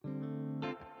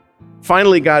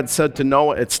Finally, God said to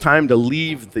Noah, it's time to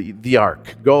leave the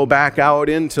ark. Go back out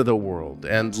into the world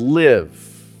and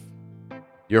live.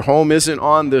 Your home isn't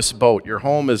on this boat. Your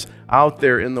home is out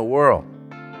there in the world.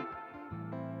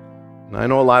 And I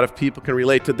know a lot of people can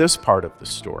relate to this part of the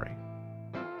story.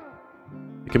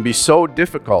 It can be so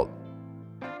difficult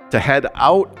to head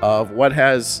out of what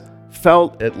has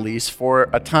felt, at least for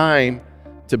a time,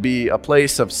 to be a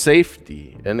place of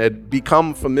safety and it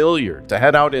become familiar, to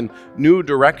head out in new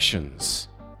directions,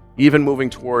 even moving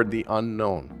toward the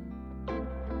unknown.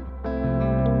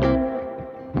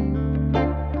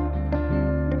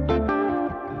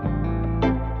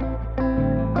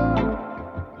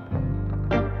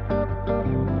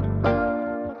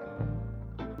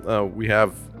 We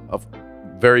have a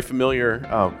very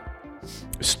familiar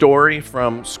story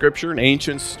from Scripture, an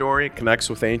ancient story. It connects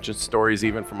with ancient stories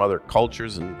even from other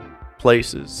cultures and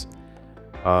places.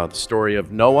 The story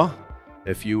of Noah.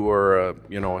 If you were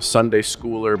a Sunday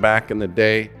schooler back in the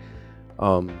day,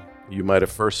 you might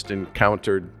have first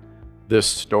encountered this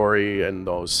story and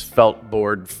those felt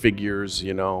board figures,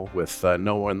 with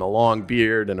Noah and the long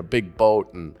beard and a big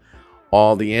boat and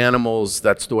all the animals.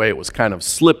 That's the way it was kind of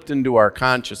slipped into our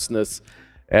consciousness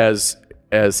as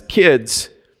kids.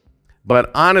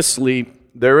 But honestly,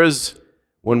 there is,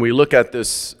 when we look at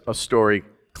this story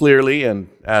clearly and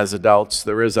as adults,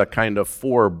 there is a kind of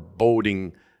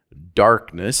foreboding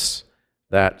darkness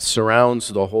that surrounds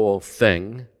the whole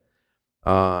thing.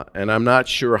 And I'm not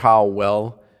sure how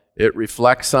well it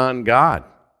reflects on God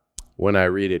when I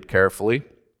read it carefully.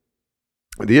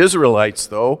 The Israelites,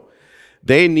 though,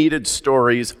 they needed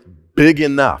stories big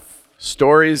enough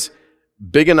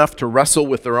to wrestle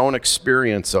with their own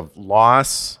experience of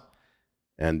loss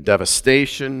and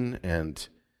devastation and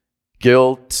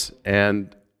guilt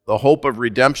and the hope of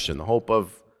redemption, the hope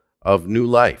of new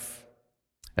life.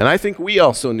 And I think we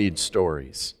also need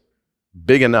stories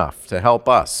big enough to help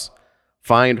us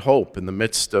find hope in the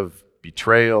midst of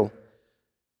betrayal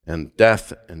and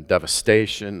death and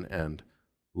devastation and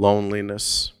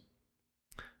loneliness.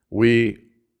 We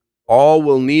all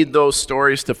will need those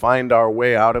stories to find our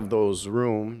way out of those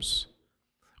rooms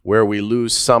where we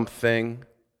lose something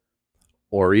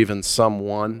or even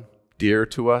someone dear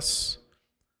to us,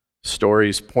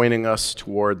 stories pointing us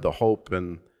toward the hope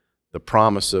and the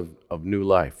promise of new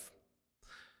life.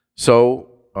 So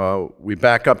we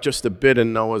back up just a bit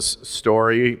in Noah's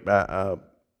story.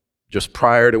 Just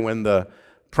prior to when the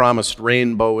promised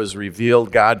rainbow is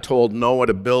revealed, God told Noah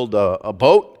to build a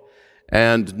boat,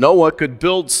 and Noah could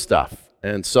build stuff.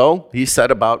 And so he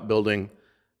set about building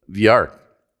the ark.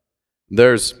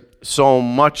 There's so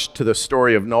much to the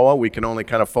story of Noah, we can only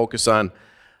kind of focus on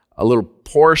a little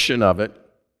portion of it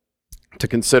to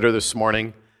consider this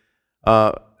morning.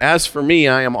 As for me,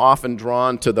 I am often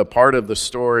drawn to the part of the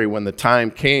story when the time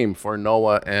came for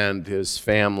Noah and his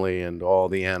family and all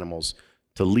the animals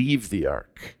to leave the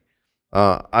ark.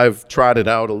 I've trotted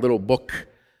out a little book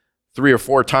 3 or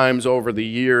 4 times over the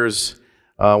years.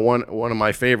 One of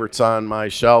my favorites on my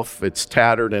shelf. It's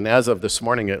tattered, and as of this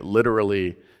morning, it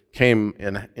literally came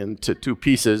into 2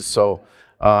 pieces, so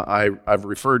I've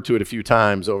referred to it a few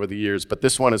times over the years, but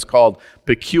this one is called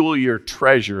Peculiar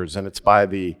Treasures, and it's by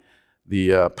the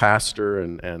pastor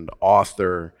and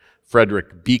author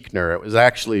Frederick Buechner. It was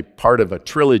actually part of a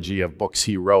trilogy of books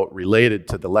he wrote related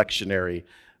to the lectionary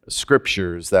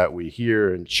scriptures that we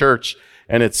hear in church,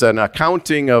 and it's an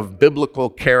accounting of biblical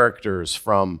characters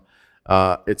from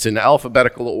it's in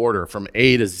alphabetical order from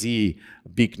A to Z.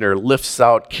 Buechner lifts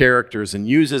out characters and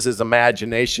uses his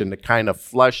imagination to kind of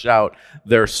flesh out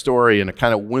their story in a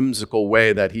kind of whimsical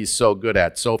way that he's so good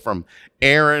at. So from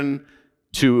Aaron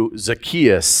to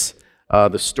Zacchaeus,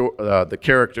 the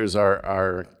characters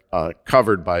are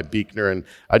covered by Buechner. And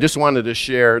I just wanted to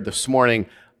share this morning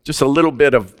just a little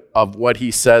bit of what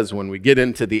he says when we get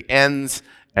into the ends,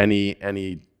 and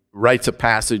he writes a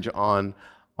passage on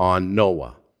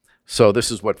Noah. So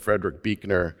this is what Frederick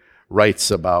Buechner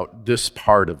writes about this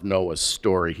part of Noah's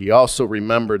story. He also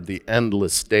remembered the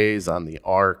endless days on the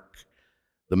ark,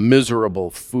 the miserable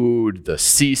food, the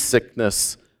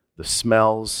seasickness, the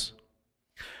smells.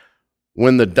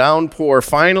 When the downpour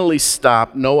finally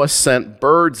stopped, Noah sent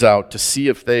birds out to see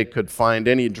if they could find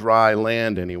any dry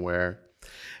land anywhere.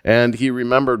 And he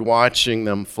remembered watching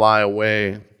them fly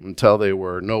away until they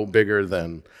were no bigger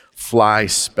than fly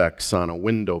specks on a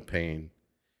window pane.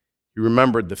 He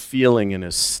remembered the feeling in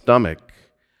his stomach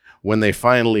when they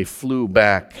finally flew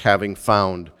back, having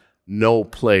found no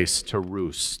place to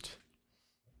roost.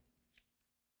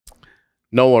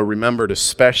 Noah remembered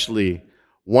especially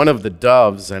one of the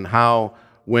doves and how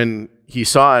when he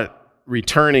saw it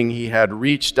returning, he had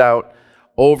reached out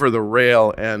over the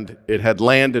rail, and it had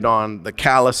landed on the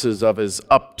calluses of his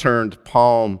upturned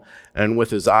palm. And with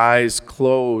his eyes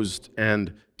closed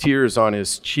and tears on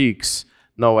his cheeks,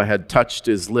 Noah had touched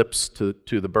his lips to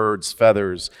the bird's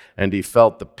feathers, and he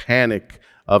felt the panic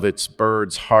of its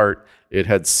bird's heart. It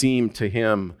had seemed to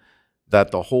him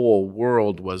that the whole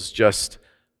world was just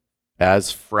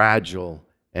as fragile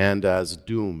and as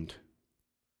doomed.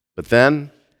 But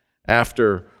then,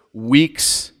 after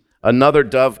weeks, another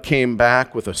dove came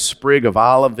back with a sprig of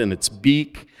olive in its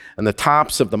beak, and the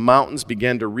tops of the mountains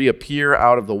began to reappear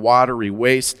out of the watery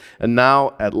waste. And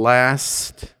now, at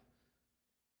last,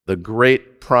 the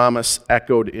great promise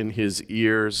echoed in his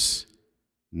ears,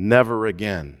 never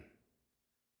again.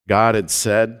 God had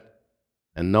said,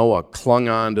 and Noah clung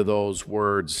on to those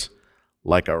words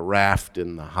like a raft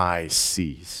in the high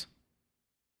seas.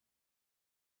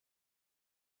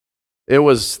 It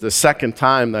was the second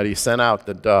time that he sent out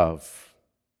the dove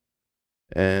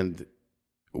and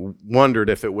wondered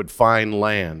if it would find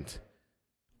land.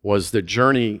 Was the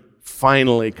journey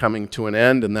finally coming to an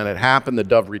end? And then it happened. The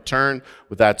dove returned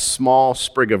with that small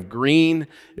sprig of green.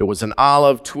 It was an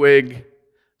olive twig.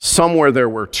 Somewhere there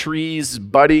were trees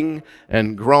budding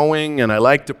and growing. And I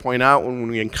like to point out when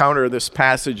we encounter this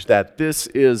passage that this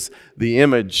is the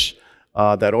image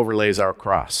that overlays our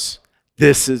cross.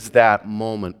 This is that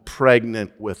moment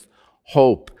pregnant with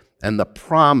hope and the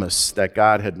promise that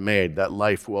God had made that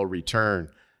life will return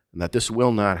and that this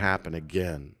will not happen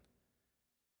again.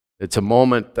 It's a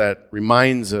moment that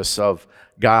reminds us of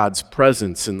God's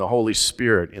presence in the Holy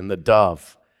Spirit, in the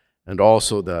dove, and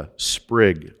also the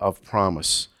sprig of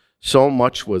promise. So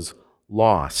much was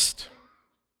lost.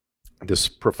 This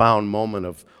profound moment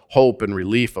of hope and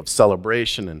relief, of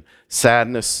celebration and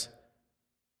sadness.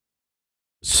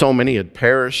 So many had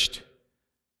perished.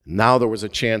 Now there was a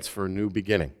chance for a new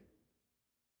beginning.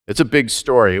 It's a big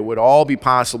story. It would all be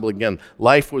possible again.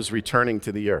 Life was returning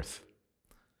to the earth.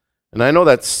 And I know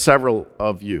that several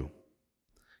of you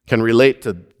can relate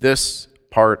to this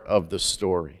part of the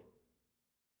story.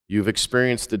 You've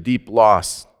experienced a deep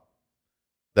loss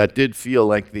that did feel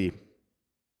like the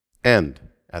end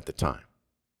at the time.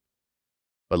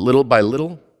 But little by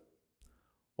little,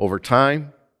 over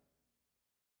time,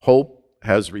 hope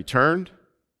has returned.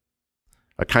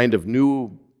 A kind of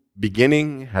new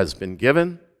beginning has been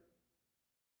given.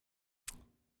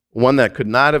 One that could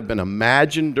not have been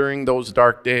imagined during those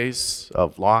dark days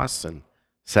of loss and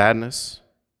sadness.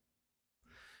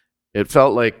 It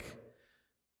felt like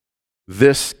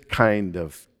this kind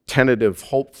of tentative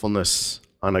hopefulness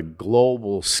on a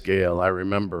global scale. I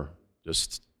remember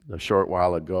just a short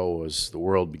while ago as the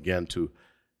world began to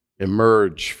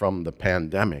emerge from the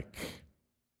pandemic.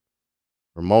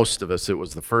 For most of us, it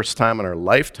was the first time in our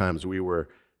lifetimes we were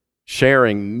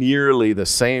sharing nearly the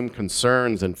same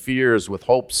concerns and fears with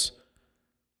hopes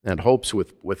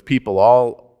with people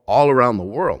all around the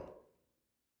world,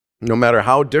 no matter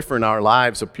how different our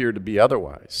lives appear to be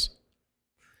otherwise.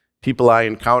 People I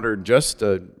encountered just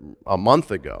a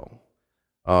month ago,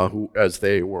 who, as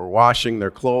they were washing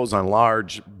their clothes on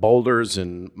large boulders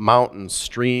in mountain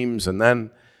streams, and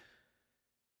then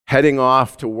heading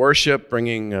off to worship,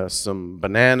 bringing some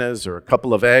bananas or a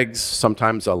couple of eggs,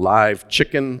 sometimes a live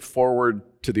chicken forward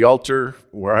to the altar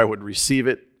where I would receive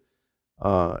it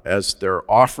as their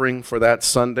offering for that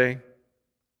Sunday.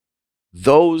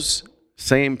 Those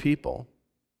same people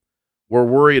were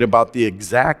worried about the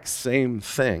exact same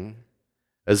thing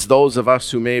as those of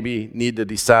us who maybe need to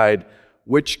decide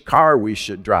which car we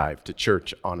should drive to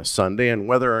church on a Sunday and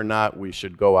whether or not we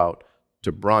should go out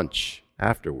to brunch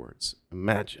afterwards.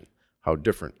 Imagine how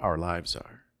different our lives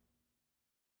are.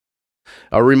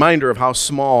 A reminder of how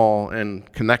small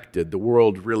and connected the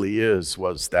world really is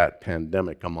was that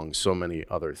pandemic, among so many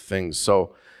other things.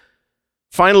 So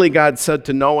finally, God said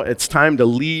to Noah, it's time to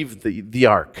leave the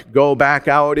ark. Go back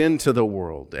out into the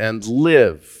world and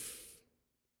live.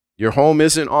 Your home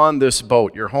isn't on this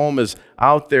boat. Your home is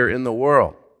out there in the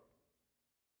world.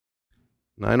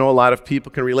 And I know a lot of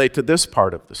people can relate to this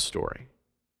part of the story.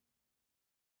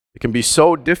 It can be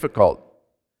so difficult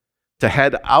to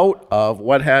head out of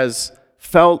what has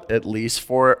felt, at least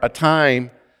for a time,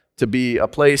 to be a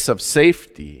place of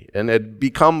safety and had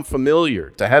become familiar,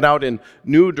 to head out in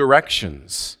new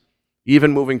directions,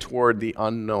 even moving toward the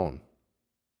unknown.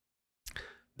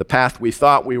 The path we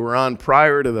thought we were on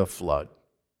prior to the flood,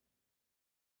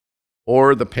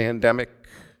 or the pandemic,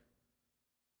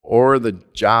 or the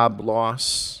job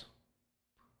loss,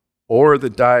 or the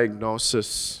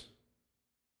diagnosis,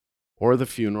 or the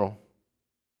funeral.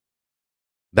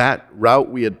 That route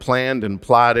we had planned and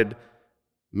plotted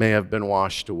may have been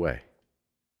washed away.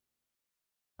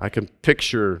 I can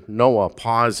picture Noah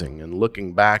pausing and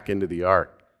looking back into the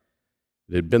ark.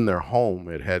 It had been their home.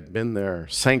 It had been their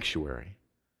sanctuary.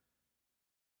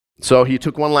 So he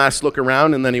took one last look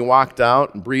around, and then he walked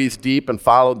out and breathed deep and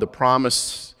followed the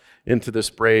promise into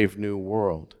this brave new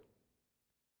world.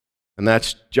 And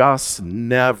that's just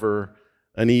never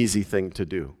an easy thing to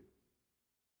do.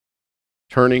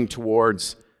 Turning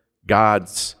towards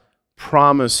God's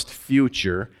promised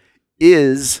future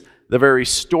is the very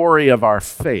story of our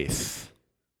faith.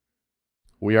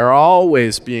 We are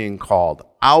always being called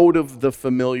out of the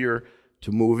familiar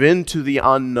to move into the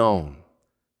unknown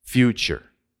future.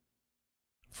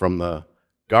 From the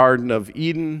Garden of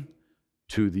Eden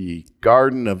to the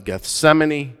Garden of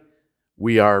Gethsemane,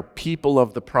 we are people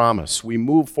of the promise. We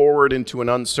move forward into an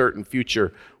uncertain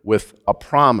future with a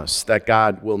promise that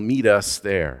God will meet us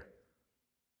there.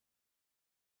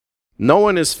 Noah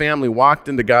and his family walked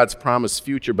into God's promised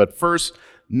future, but first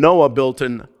Noah built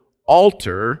an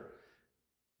altar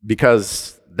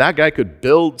because that guy could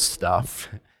build stuff.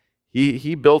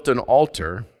 He built an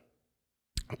altar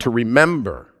to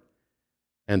remember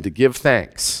and to give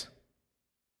thanks.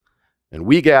 And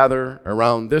we gather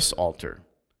around this altar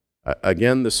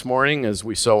again this morning, as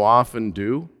we so often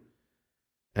do.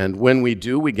 And when we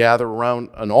do, we gather around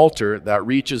an altar that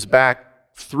reaches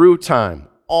back through time,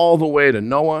 all the way to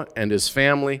Noah and his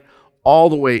family, all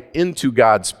the way into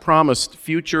God's promised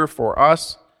future for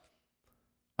us.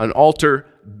 An altar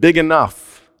big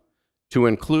enough to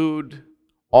include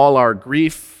all our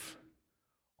grief,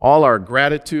 all our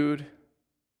gratitude.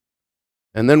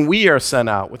 And then we are sent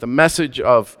out with a message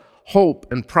of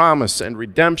hope and promise and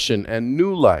redemption and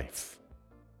new life.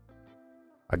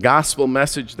 A gospel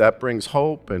message that brings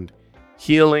hope and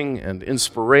healing and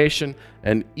inspiration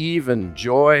and even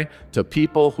joy to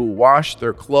people who wash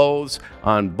their clothes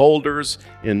on boulders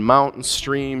in mountain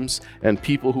streams and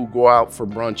people who go out for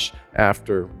brunch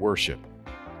after worship.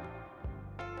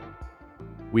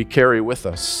 We carry with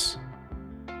us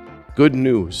good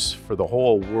news for the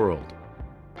whole world.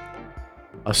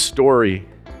 A story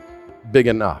big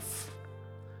enough.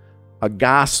 A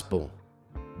gospel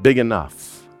big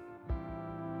enough.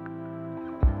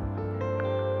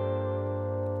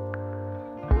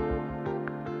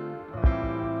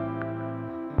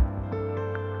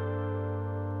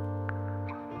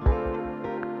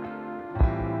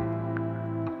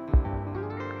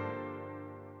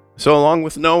 So along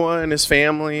with Noah and his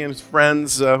family and his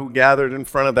friends who gathered in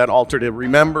front of that altar to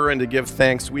remember and to give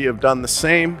thanks, we have done the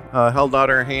same, held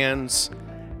out our hands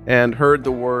and heard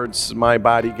the words, "My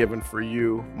body given for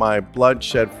you, my blood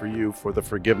shed for you for the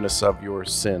forgiveness of your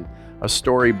sin." A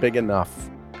story big enough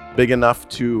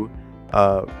to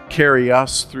carry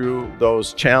us through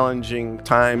those challenging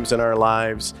times in our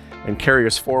lives and carry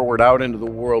us forward out into the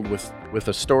world with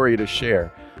a story to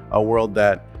share, a world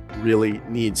that really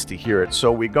needs to hear it.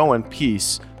 So we go in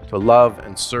peace to love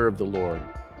and serve the Lord.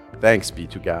 Thanks be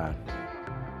to God.